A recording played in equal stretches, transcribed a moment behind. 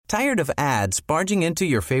Tired of ads barging into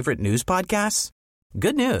your favorite news podcasts?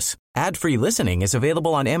 Good news. Ad-free listening is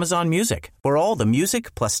available on Amazon Music for all the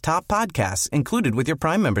music plus top podcasts included with your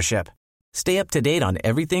Prime membership. Stay up to date on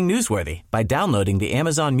everything newsworthy by downloading the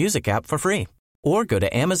Amazon Music app for free or go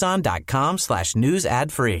to amazon.com/news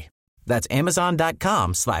ad free. That's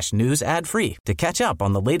amazon.com/news ad free to catch up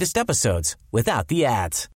on the latest episodes without the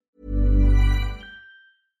ads.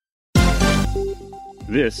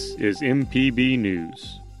 This is MPB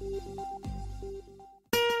News.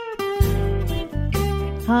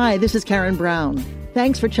 Hi, this is Karen Brown.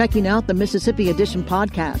 Thanks for checking out the Mississippi Edition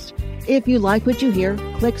podcast. If you like what you hear,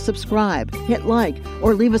 click subscribe, hit like,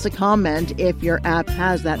 or leave us a comment if your app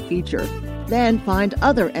has that feature. Then find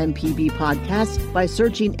other MPB podcasts by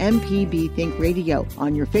searching MPB Think Radio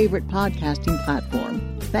on your favorite podcasting platform.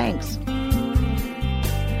 Thanks.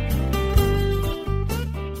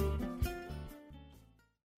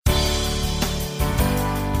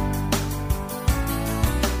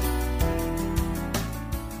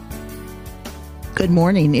 Good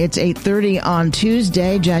morning. It's 8:30 on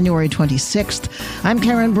Tuesday, January 26th. I'm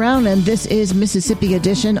Karen Brown, and this is Mississippi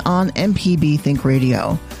Edition on MPB Think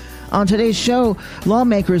Radio. On today's show,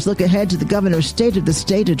 lawmakers look ahead to the governor's State of the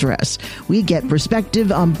State address. We get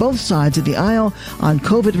perspective on both sides of the aisle on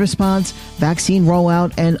COVID response, vaccine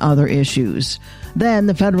rollout, and other issues. Then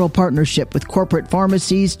the federal partnership with corporate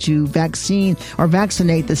pharmacies to vaccinate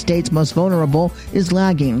the state's most vulnerable is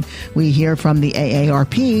lagging. We hear from the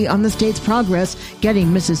AARP on the state's progress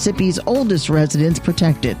getting Mississippi's oldest residents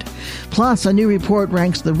protected. Plus, a new report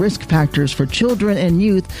ranks the risk factors for children and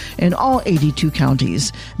youth in all 82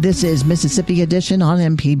 counties. This is Mississippi Edition on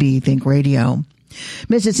MPB Think Radio.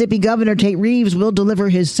 Mississippi Governor Tate Reeves will deliver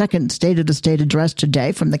his second State of the State address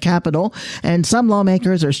today from the Capitol, and some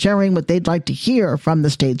lawmakers are sharing what they'd like to hear from the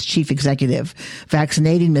state's chief executive.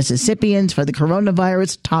 Vaccinating Mississippians for the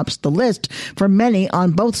coronavirus tops the list for many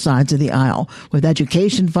on both sides of the aisle, with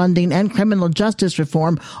education funding and criminal justice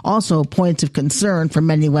reform also points of concern for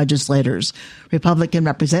many legislators. Republican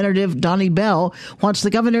Representative Donnie Bell wants the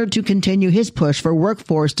governor to continue his push for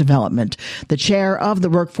workforce development. The chair of the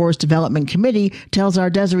Workforce Development Committee tells our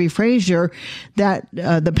Desiree Frazier that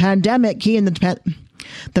the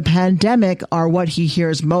pandemic are what he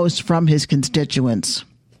hears most from his constituents.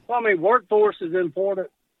 Well, I mean, workforce is important,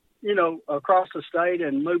 across the state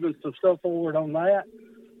and moving some stuff forward on that.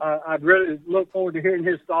 I'd really look forward to hearing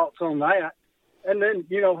his thoughts on that. And then,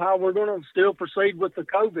 how we're going to still proceed with the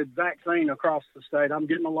COVID vaccine across the state. I'm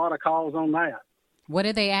getting a lot of calls on that. What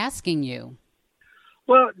are they asking you?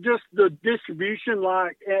 Well, just the distribution.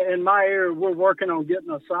 Like in my area, we're working on getting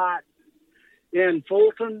a site in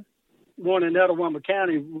Fulton, one in Etowah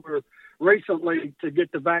County. Where recently, to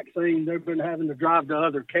get the vaccine, they've been having to drive to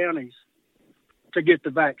other counties to get the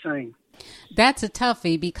vaccine. That's a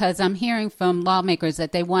toughie because I'm hearing from lawmakers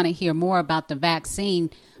that they want to hear more about the vaccine.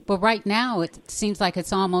 But right now, it seems like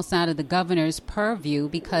it's almost out of the governor's purview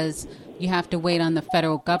because you have to wait on the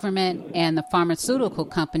federal government and the pharmaceutical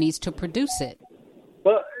companies to produce it.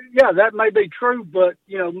 Well, yeah, that may be true, but,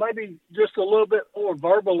 maybe just a little bit more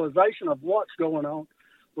verbalization of what's going on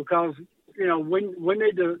because, we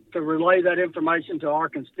need to relay that information to our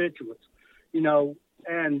constituents,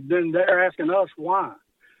 and then they're asking us why.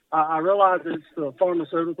 I realize it's the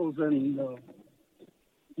pharmaceuticals and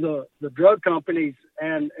the drug companies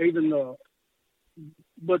and even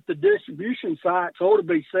but the distribution sites ought to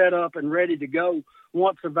be set up and ready to go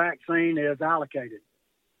once the vaccine is allocated.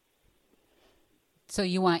 So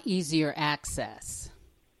you want easier access?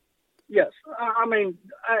 Yes. I mean,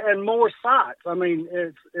 and more sites. I mean,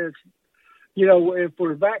 it's if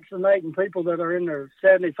we're vaccinating people that are in their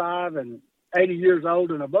 75 and 80 years old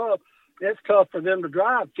and above, it's tough for them to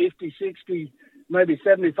drive 50, 60, maybe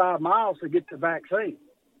 75 miles to get the vaccine.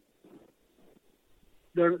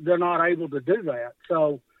 They're not able to do that.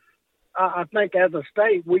 So I think as a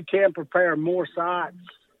state, we can prepare more sites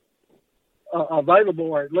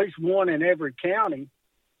available, or at least one in every county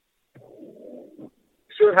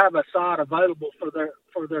should have a site available for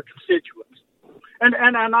their constituents. And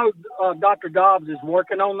I know Dr. Dobbs is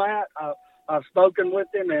working on that. I've spoken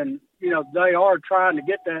with him, and they are trying to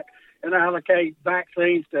get that and allocate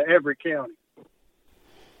vaccines to every county.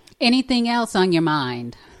 Anything else on your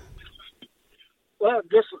mind? Well,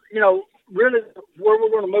 just, really where we're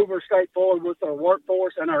going to move our state forward with our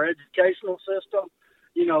workforce and our educational system,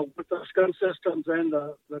 with the school systems and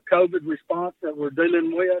the COVID response that we're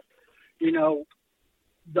dealing with,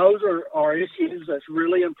 those are issues that's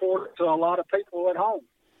really important to a lot of people at home.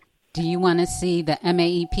 Do you want to see the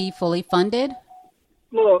MAEP fully funded?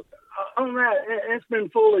 Look, on that, it's been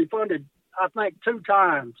fully funded, I think, 2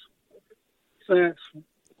 times since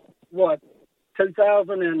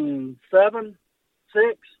 2007, 6,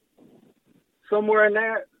 somewhere in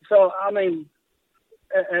there. So, I mean,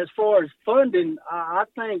 as far as funding, I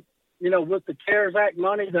think, with the CARES Act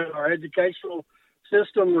money that our educational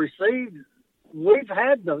system received, we've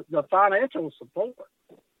had the financial support.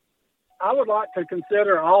 I would like to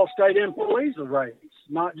consider all state employees a raise,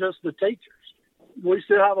 not just the teachers. We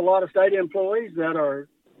still have a lot of state employees that are,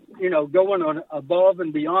 going on above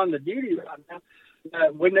and beyond the duty right now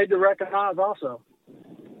that we need to recognize also.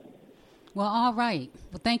 Well, all right.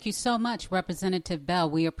 Well, thank you so much, Representative Bell.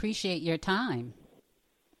 We appreciate your time.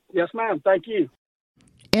 Yes, ma'am. Thank you.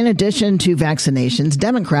 In addition to vaccinations,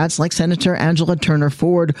 Democrats like Senator Angela Turner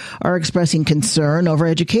Ford are expressing concern over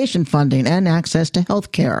education funding and access to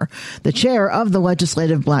health care. The chair of the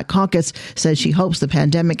Legislative Black Caucus says she hopes the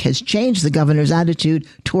pandemic has changed the governor's attitude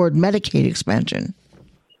toward Medicaid expansion.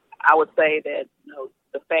 I would say that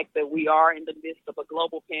the fact that we are in the midst of a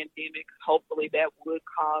global pandemic, hopefully that would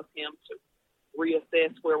cause him to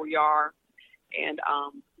reassess where we are and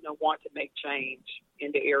want to make change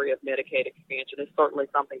in the area of Medicaid expansion. It's certainly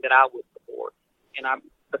something that I would support, and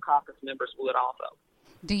the caucus members would also.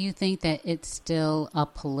 Do you think that it's still a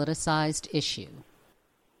politicized issue?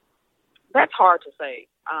 That's hard to say.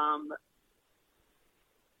 I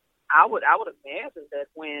would imagine that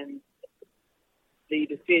when the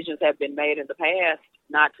decisions have been made in the past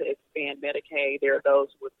not to expand Medicaid, there are those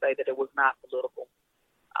who would say that it was not political.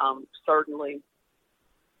 Certainly,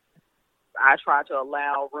 I try to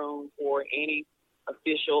allow room for any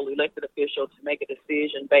elected official to make a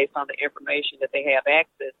decision based on the information that they have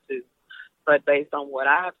access to. But based on what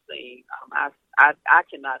I've seen, I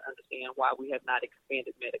cannot understand why we have not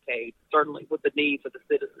expanded Medicaid, certainly with the needs of the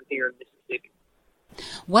citizens here in Mississippi.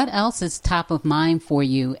 What else is top of mind for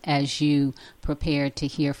you as you prepare to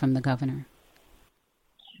hear from the governor?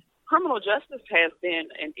 Criminal justice has been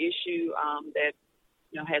an issue that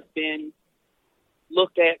has been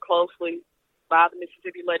looked at closely by the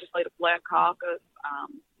Mississippi Legislative Black Caucus. I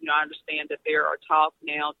understand that there are talks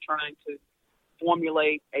now trying to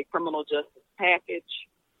formulate a criminal justice package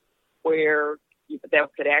where that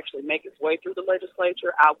could actually make its way through the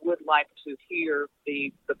legislature. I would like to hear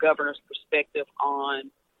the governor's perspective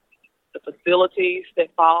on the facilities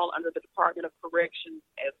that fall under the Department of Corrections,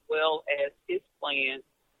 as well as his plan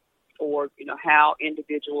for, how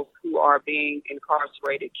individuals who are being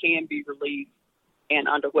incarcerated can be released and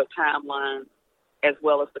under what timeline, as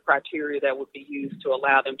well as the criteria that would be used to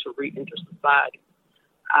allow them to re-enter society.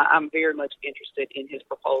 I'm very much interested in his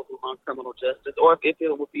proposal on criminal justice, or if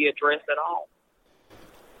it would be addressed at all.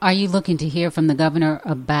 Are you looking to hear from the governor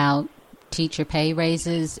about teacher pay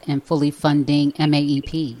raises and fully funding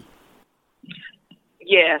MAEP?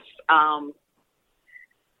 Yes.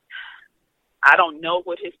 I don't know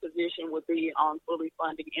what his position would be on fully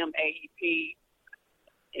funding MAEP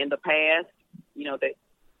in the past, that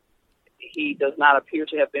he does not appear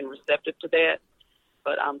to have been receptive to that.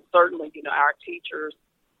 But certainly, our teachers,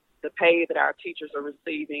 the pay that our teachers are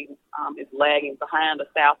receiving is lagging behind the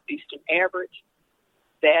Southeastern average.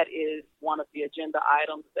 That is one of the agenda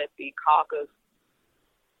items that the caucus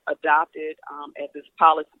adopted as its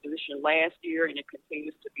policy position last year, and it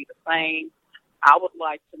continues to be the same. I would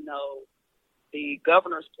like to know the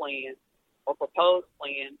governor's plan or proposed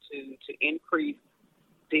plan to increase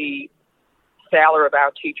the salary of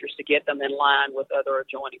our teachers to get them in line with other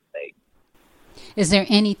adjoining states. Is there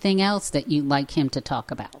anything else that you'd like him to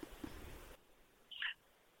talk about?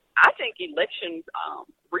 I think election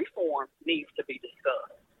reform needs to be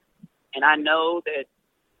discussed. And I know that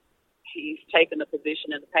he's taken the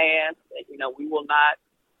position in the past that, we will not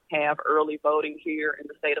have early voting here in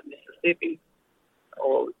the state of Mississippi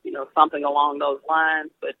or, something along those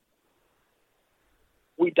lines. But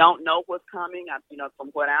we don't know what's coming. From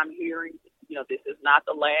what I'm hearing, this is not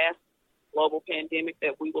the last global pandemic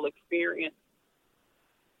that we will experience.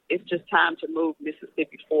 It's just time to move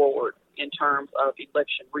Mississippi forward in terms of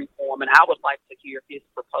election reform. And I would like to hear his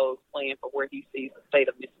proposed plan for where he sees the state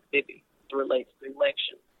of Mississippi as it relates to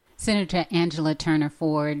elections. Senator Angela Turner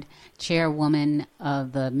Ford, chairwoman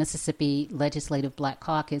of the Mississippi Legislative Black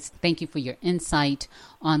Caucus, thank you for your insight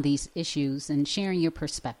on these issues and sharing your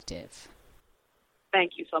perspective.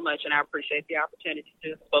 Thank you so much, and I appreciate the opportunity to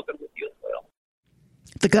have spoken with you as well.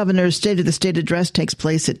 The governor's State of the State address takes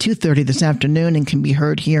place at 2:30 this afternoon and can be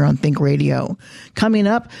heard here on Think Radio. Coming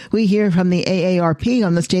up, we hear from the AARP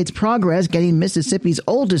on the state's progress getting Mississippi's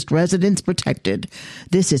oldest residents protected.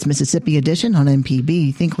 This is Mississippi Edition on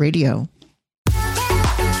MPB Think Radio.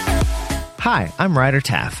 Hi, I'm Ryder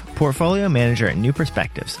Taff, Portfolio Manager at New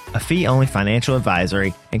Perspectives, a fee-only financial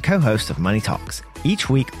advisory and co-host of Money Talks.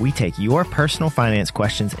 Each week, we take your personal finance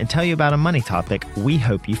questions and tell you about a money topic we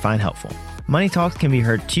hope you find helpful. Money Talks can be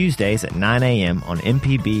heard Tuesdays at 9 a.m. on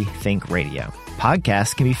MPB Think Radio.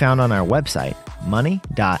 Podcasts can be found on our website,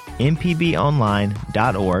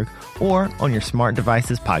 money.mpbonline.org, or on your smart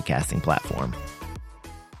device's podcasting platform.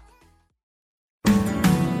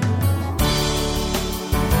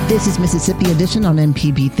 This is Mississippi Edition on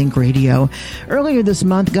MPB Think Radio. Earlier this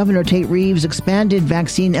month, Governor Tate Reeves expanded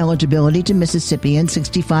vaccine eligibility to Mississippians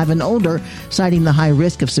 65 and older, citing the high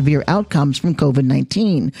risk of severe outcomes from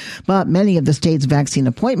COVID-19. But many of the state's vaccine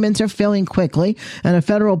appointments are filling quickly, and a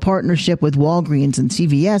federal partnership with Walgreens and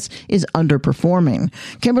CVS is underperforming.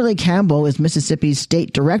 Kimberly Campbell is Mississippi's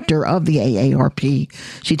state director of the AARP.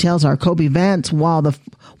 She tells our Kobe Vance while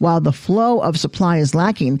the flow of supply is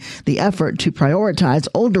lacking, the effort to prioritize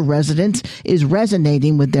older residents is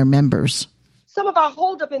resonating with their members. Some of our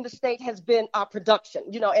holdup in the state has been our production,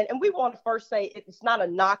 and we want to first say it's not a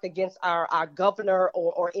knock against our governor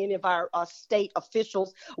or any of our state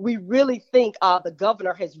officials. We really think the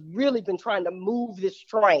governor has really been trying to move this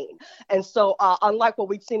train. And so unlike what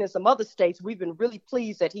we've seen in some other states, we've been really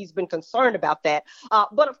pleased that he's been concerned about that.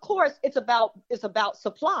 But of course, it's about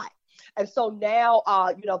supply. And so now,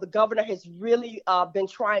 the governor has really been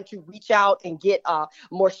trying to reach out and get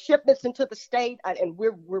more shipments into the state, and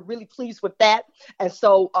we're really pleased with that. And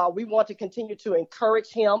so we want to continue to encourage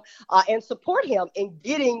him and support him in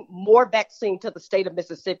getting more vaccine to the state of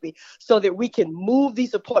Mississippi so that we can move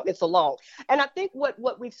these appointments along. And I think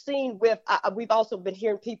what we've seen we've also been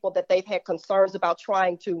hearing people that they've had concerns about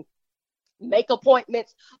trying to make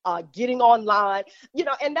appointments, getting online,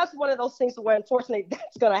 and that's one of those things where unfortunately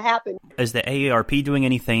that's going to happen. Is the AARP doing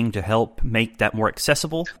anything to help make that more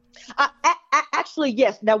accessible? Actually,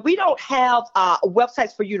 yes. Now, we don't have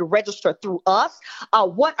websites for you to register through us.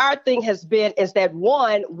 What our thing has been is that,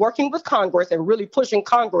 one, working with Congress and really pushing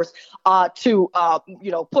Congress to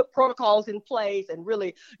put protocols in place and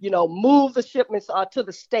really, move the shipments to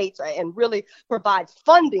the states and really provide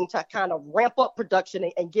funding to kind of ramp up production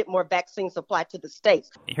and get more vaccine supply to the states.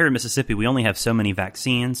 Here in Mississippi, we only have so many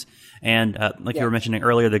vaccines. And you were mentioning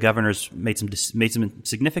earlier, the governor's made some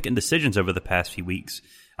significant decisions over the past few weeks.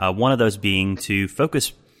 One of those being to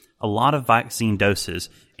focus a lot of vaccine doses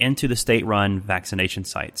into the state-run vaccination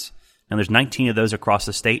sites. Now, there's 19 of those across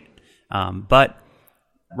the state, but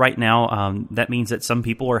right now that means that some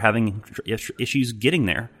people are having issues getting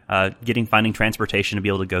there, finding transportation to be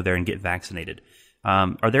able to go there and get vaccinated.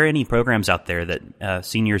 Are there any programs out there that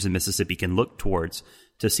seniors in Mississippi can look towards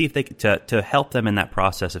to see if they to help them in that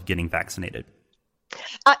process of getting vaccinated?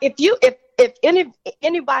 If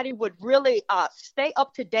anybody would really stay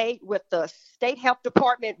up to date with the State Health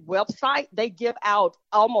Department website, they give out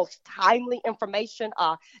almost timely information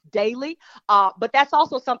daily. But that's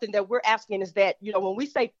also something that we're asking is that, when we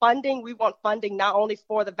say funding, we want funding not only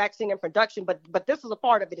for the vaccine and production, but this is a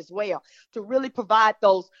part of it as well, to really provide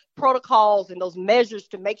those protocols and those measures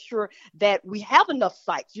to make sure that we have enough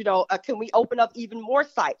sites. Can we open up even more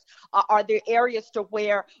sites? Are there areas to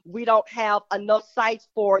where we don't have enough sites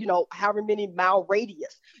for, however many mile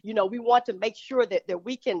radius? We want to make sure that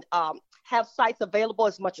we can have sites available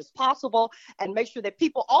as much as possible and make sure that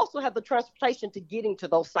people also have the transportation to getting to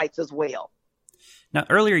those sites as well. Now,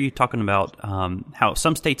 earlier you talking about how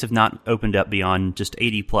some states have not opened up beyond just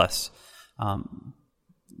 80 plus.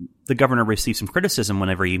 The governor received some criticism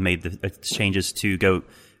whenever he made the changes to go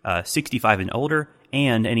 65 and older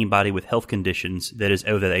and anybody with health conditions that is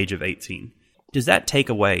over the age of 18. Does that take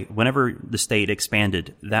away, whenever the state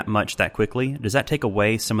expanded that much that quickly, does that take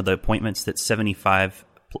away some of the appointments that 75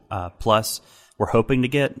 plus were hoping to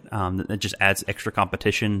get? That just adds extra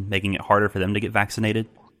competition, making it harder for them to get vaccinated?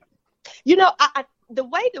 The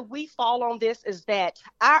way that we fall on this is that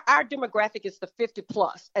our demographic is the 50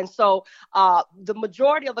 plus. And so the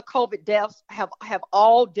majority of the COVID deaths have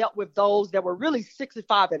all dealt with those that were really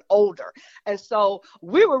 65 and older. And so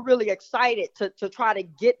we were really excited to try to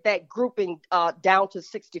get that grouping down to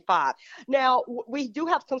 65. Now, we do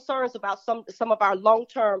have concerns about some of our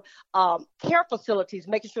long-term care facilities,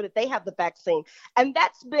 making sure that they have the vaccine. And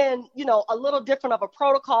that's been, a little different of a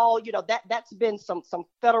protocol. That's been some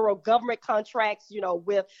federal government contracts,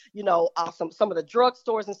 with, some of the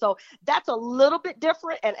drugstores. And so that's a little bit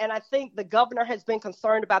different. And I think the governor has been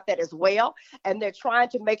concerned about that as well. And they're trying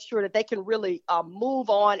to make sure that they can really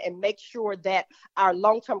move on and make sure that our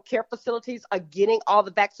long-term care facilities are getting all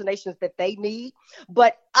the vaccinations that they need.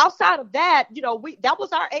 But outside of that, that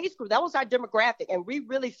was our age group. That was our demographic. And we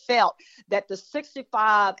really felt that the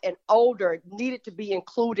 65 and older needed to be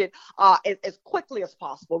included as quickly as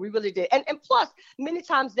possible. We really did. And plus, many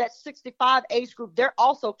times that 65 age group they're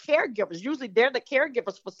also caregivers. Usually they're the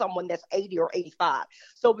caregivers for someone that's 80 or 85.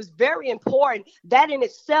 So it was very important. That in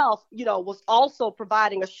itself, was also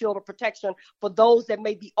providing a shield of protection for those that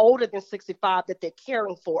may be older than 65 that they're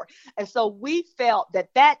caring for. And so we felt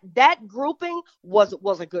that grouping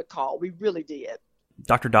was a good call. We really did.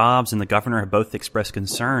 Dr. Dobbs and the governor have both expressed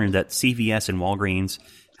concern that CVS and Walgreens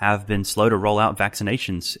have been slow to roll out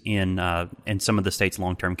vaccinations in some of the state's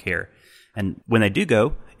long-term care. And when they do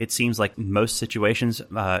go, it seems like most situations,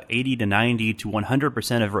 80 to 90 to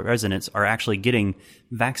 100% of residents are actually getting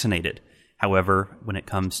vaccinated. However, when it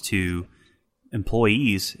comes to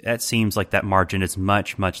employees, it seems like that margin is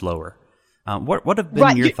much, much lower. What have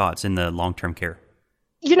been your thoughts in the long-term care?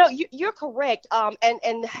 You're correct.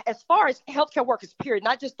 And as far as healthcare workers, period,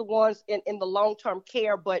 not just the ones in the long-term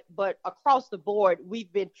care, but across the board,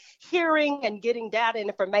 we've been hearing and getting data and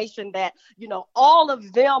information that, all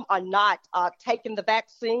of them are not taking the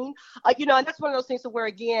vaccine. And that's one of those things where,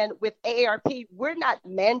 again, with AARP, we're not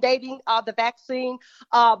mandating the vaccine,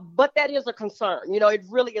 but that is a concern. It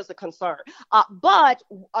really is a concern. But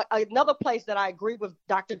another place that I agree with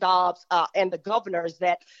Dr. Dobbs and the governor is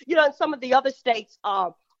that, in some of the other states,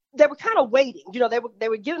 they were kind of waiting. They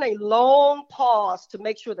were giving a long pause to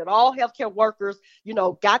make sure that all healthcare workers,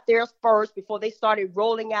 got theirs first before they started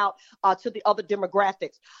rolling out to the other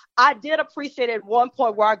demographics. I did appreciate at one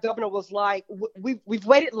point where our governor was like, we've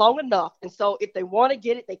waited long enough. And so if they want to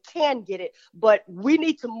get it, they can get it. But we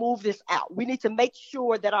need to move this out. We need to make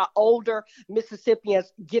sure that our older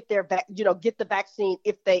Mississippians get get the vaccine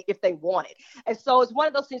if they want it. And so it's one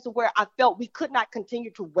of those things where I felt we could not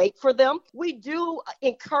continue to wait for them. We do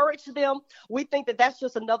encourage them. We think that that's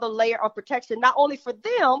just another layer of protection, not only for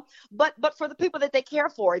them, but for the people that they care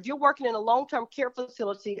for. If you're working in a long-term care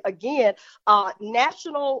facility, again,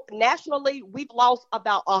 nationally, we've lost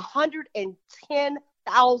about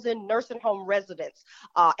 110,000 nursing home residents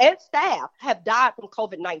and staff have died from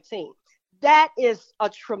COVID-19. That is a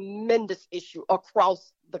tremendous issue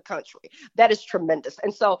across the country. That is tremendous.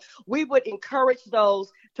 And so we would encourage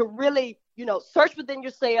those to really, search within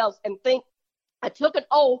yourselves and think, I took an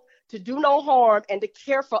oath to do no harm and to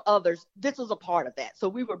care for others. This is a part of that. So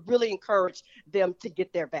we would really encourage them to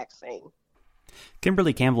get their vaccine.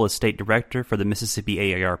 Kimberly Campbell is State Director for the Mississippi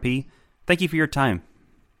AARP. Thank you for your time.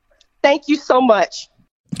 Thank you so much.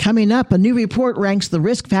 Coming up, a new report ranks the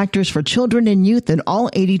risk factors for children and youth in all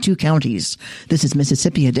 82 counties. This is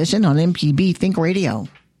Mississippi Edition on MPB Think Radio.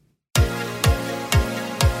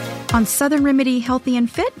 On Southern Remedy Healthy and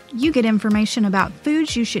Fit, you get information about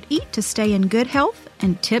foods you should eat to stay in good health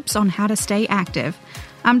and tips on how to stay active.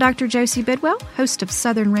 I'm Dr. Josie Bidwell, host of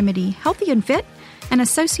Southern Remedy Healthy and Fit, and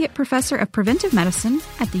Associate Professor of Preventive Medicine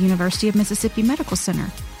at the University of Mississippi Medical Center.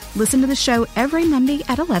 Listen to the show every Monday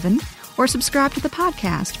at 11 or subscribe to the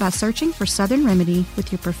podcast by searching for Southern Remedy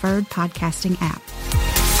with your preferred podcasting app.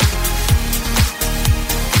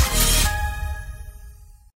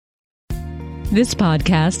 This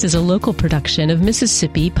podcast is a local production of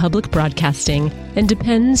Mississippi Public Broadcasting and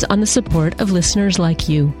depends on the support of listeners like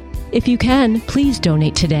you. If you can, please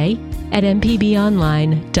donate today at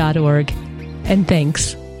mpbonline.org. And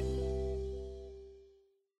thanks.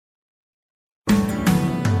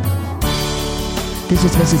 This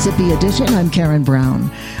is Mississippi Edition. I'm Karen Brown.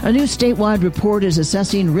 A new statewide report is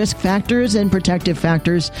assessing risk factors and protective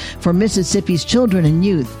factors for Mississippi's children and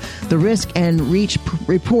youth. The Risk and Reach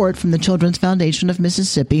report from the Children's Foundation of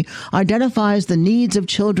Mississippi identifies the needs of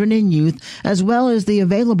children and youth as well as the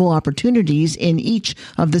available opportunities in each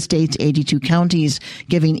of the state's 82 counties,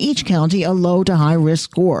 giving each county a low to high risk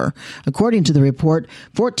score. According to the report,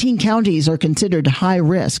 14 counties are considered high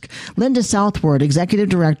risk. Linda Southward, Executive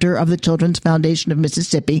Director of the Children's Foundation of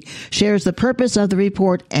Mississippi, shares the purpose of the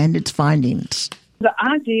report and its findings. The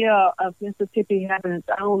idea of Mississippi having its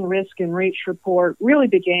own Risk and Reach report really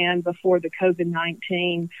began before the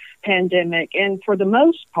COVID-19 pandemic, and for the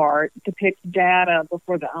most part depicts data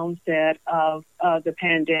before the onset of the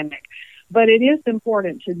pandemic. But it is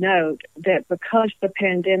important to note that because the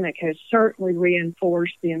pandemic has certainly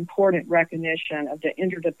reinforced the important recognition of the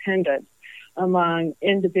interdependence among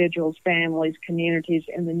individuals, families, communities,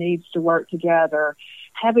 and the needs to work together,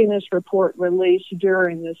 having this report released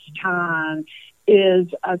during this time is,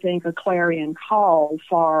 I think, a clarion call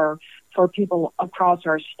for people across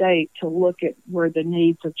our state to look at where the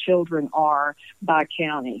needs of children are by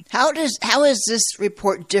county. How is this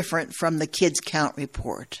report different from the Kids Count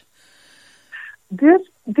report? This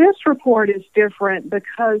report is different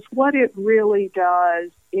because what it really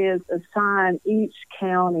does is assign each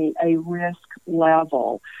county a risk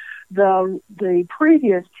level. The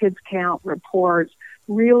previous Kids Count reports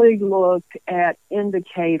really look at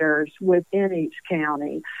indicators within each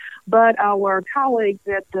county. But our colleagues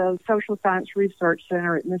at the Social Science Research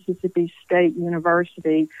Center at Mississippi State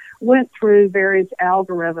University went through various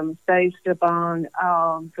algorithms based upon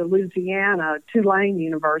the Louisiana Tulane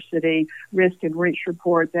University Risk and Reach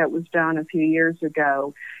report that was done a few years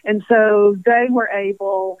ago. And so they were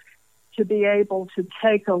able to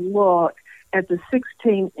take a look at the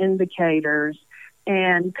 16 indicators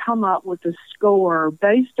and come up with a score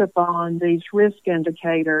based upon these risk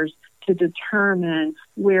indicators to determine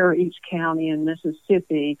where each county in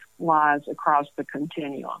Mississippi lies across the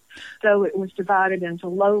continuum. So it was divided into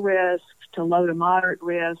low risk to low to moderate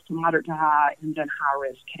risk, to moderate to high, and then high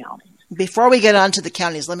risk counties. Before we get on to the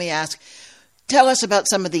counties, let me ask, tell us about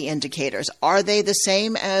some of the indicators. Are they the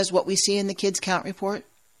same as what we see in the Kids Count report?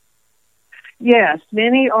 Yes,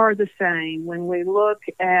 many are the same. When we look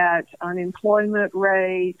at unemployment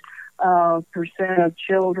rate, percent of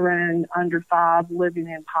children under 5 living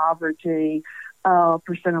in poverty,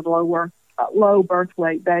 percent of low birth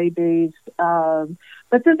weight babies,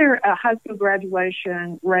 but then there are high school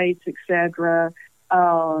graduation rates, etc.,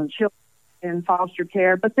 children in foster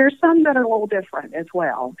care, but there's some that are a little different as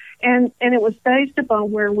well. And it was based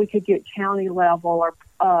upon where we could get county level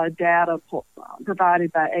or data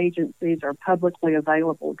provided by agencies or publicly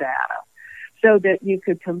available data, so that you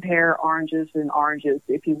could compare oranges and oranges,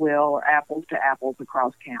 if you will, or apples to apples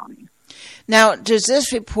across counties. Now, does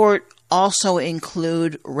this report also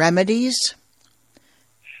include remedies?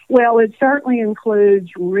 Well, it certainly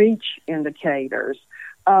includes reach indicators,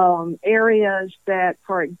 areas that,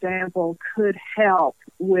 for example, could help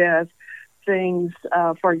with things,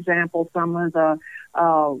 for example, some of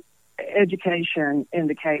the education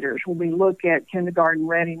indicators. When we look at kindergarten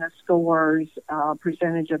readiness scores,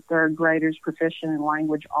 percentage of third graders proficient in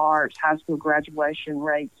language arts, high school graduation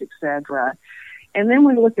rates, etc. And then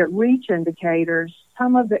we look at reach indicators,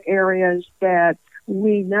 some of the areas that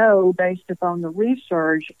we know based upon the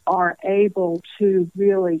research are able to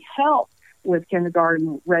really help with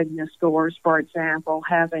kindergarten readiness scores, for example,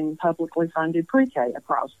 having publicly funded pre-K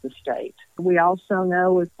across the state. We also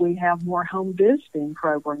know if we have more home visiting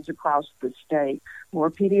programs across the state, more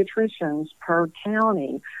pediatricians per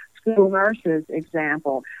county, school nurses,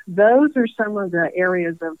 example. Those are some of the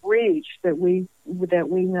areas of reach that we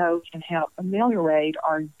know can help ameliorate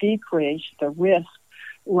or decrease the risk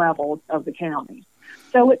levels of the county.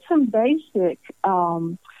 So it's some basic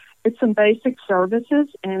services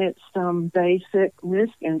and it's some basic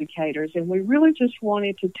risk indicators. And we really just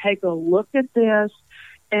wanted to take a look at this,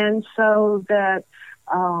 and so that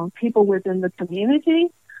people within the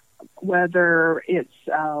community, whether it's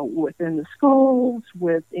within the schools,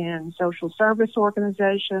 within social service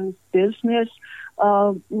organizations, business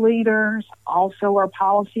leaders, also our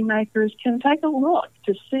policymakers, can take a look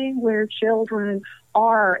to see where children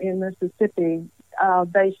are in Mississippi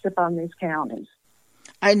based upon these counties.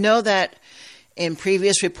 I know that in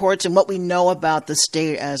previous reports and what we know about the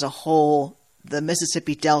state as a whole, the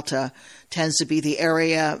Mississippi Delta tends to be the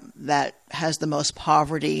area that has the most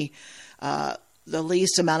poverty, the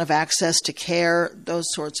least amount of access to care, those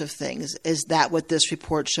sorts of things. Is that what this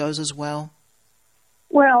report shows as well?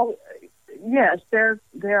 Well, yes,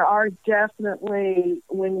 there are definitely,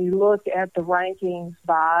 when you look at the rankings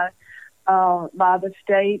by the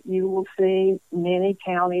state, you will see many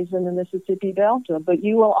counties in the Mississippi Delta, but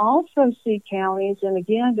you will also see counties, and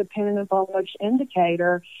again, depending upon which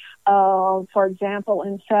indicator, for example,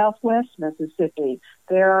 in southwest Mississippi,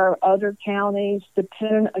 there are other counties,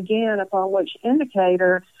 depending again upon which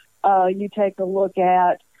indicator you take a look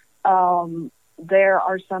at. There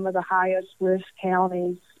are some of the highest risk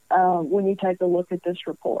counties when you take a look at this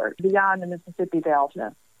report beyond the Mississippi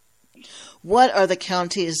Delta. What are the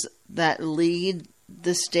counties that lead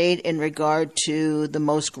the state in regard to the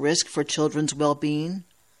most risk for children's well-being?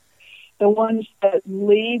 The ones that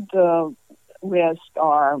lead the risk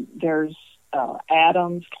are, there's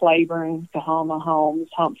Adams, Claiborne, Kahoma, Holmes,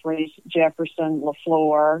 Humphreys, Jefferson,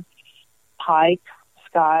 LaFleur, Pike,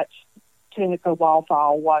 Scott, Tunica,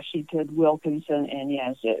 Walthall, Washington, Wilkinson, and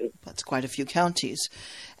Yazoo. That's quite a few counties.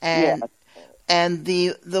 And And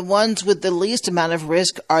the ones with the least amount of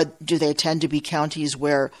risk do they tend to be counties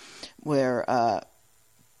where the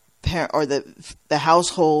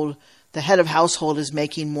household, the head of household is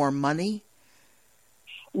making more money?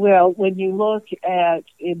 Well, when you look at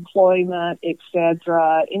employment, et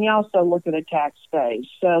cetera, and you also look at a tax base.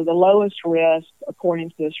 So the lowest risk,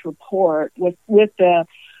 according to this report, with the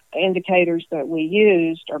indicators that we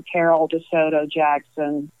used are Carroll, DeSoto,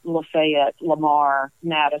 Jackson, Lafayette, Lamar,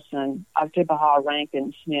 Madison, Oktibbeha,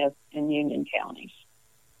 Rankin, Smith, and Union counties.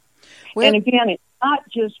 And again, not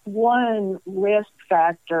just one risk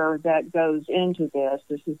factor that goes into this.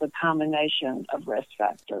 This is a combination of risk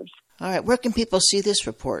factors. All right. Where can people see this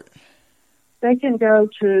report? They can go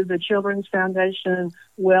to the Children's Foundation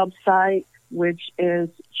website, which is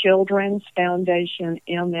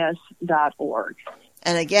childrensfoundationms.org.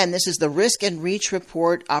 And again, this is the Risk and Reach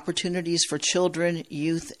Report, Opportunities for Children,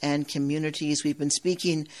 Youth, and Communities. We've been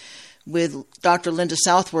speaking with Dr. Linda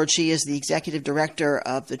Southward. She is the Executive Director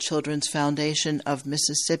of the Children's Foundation of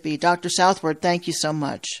Mississippi. Dr. Southward, thank you so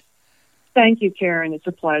much. Thank you, Karen. It's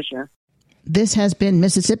a pleasure. This has been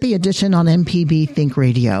Mississippi Edition on MPB Think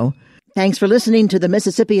Radio. Thanks for listening to the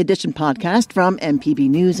Mississippi Edition podcast from MPB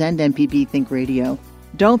News and MPB Think Radio.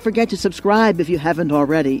 Don't forget to subscribe if you haven't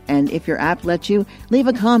already, and if your app lets you, leave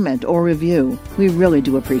a comment or review. We really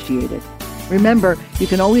do appreciate it. Remember, you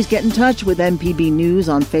can always get in touch with MPB News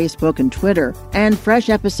on Facebook and Twitter, and fresh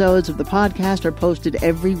episodes of the podcast are posted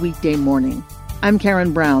every weekday morning. I'm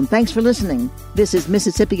Karen Brown. Thanks for listening. This is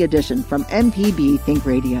Mississippi Edition from MPB Think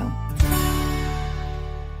Radio.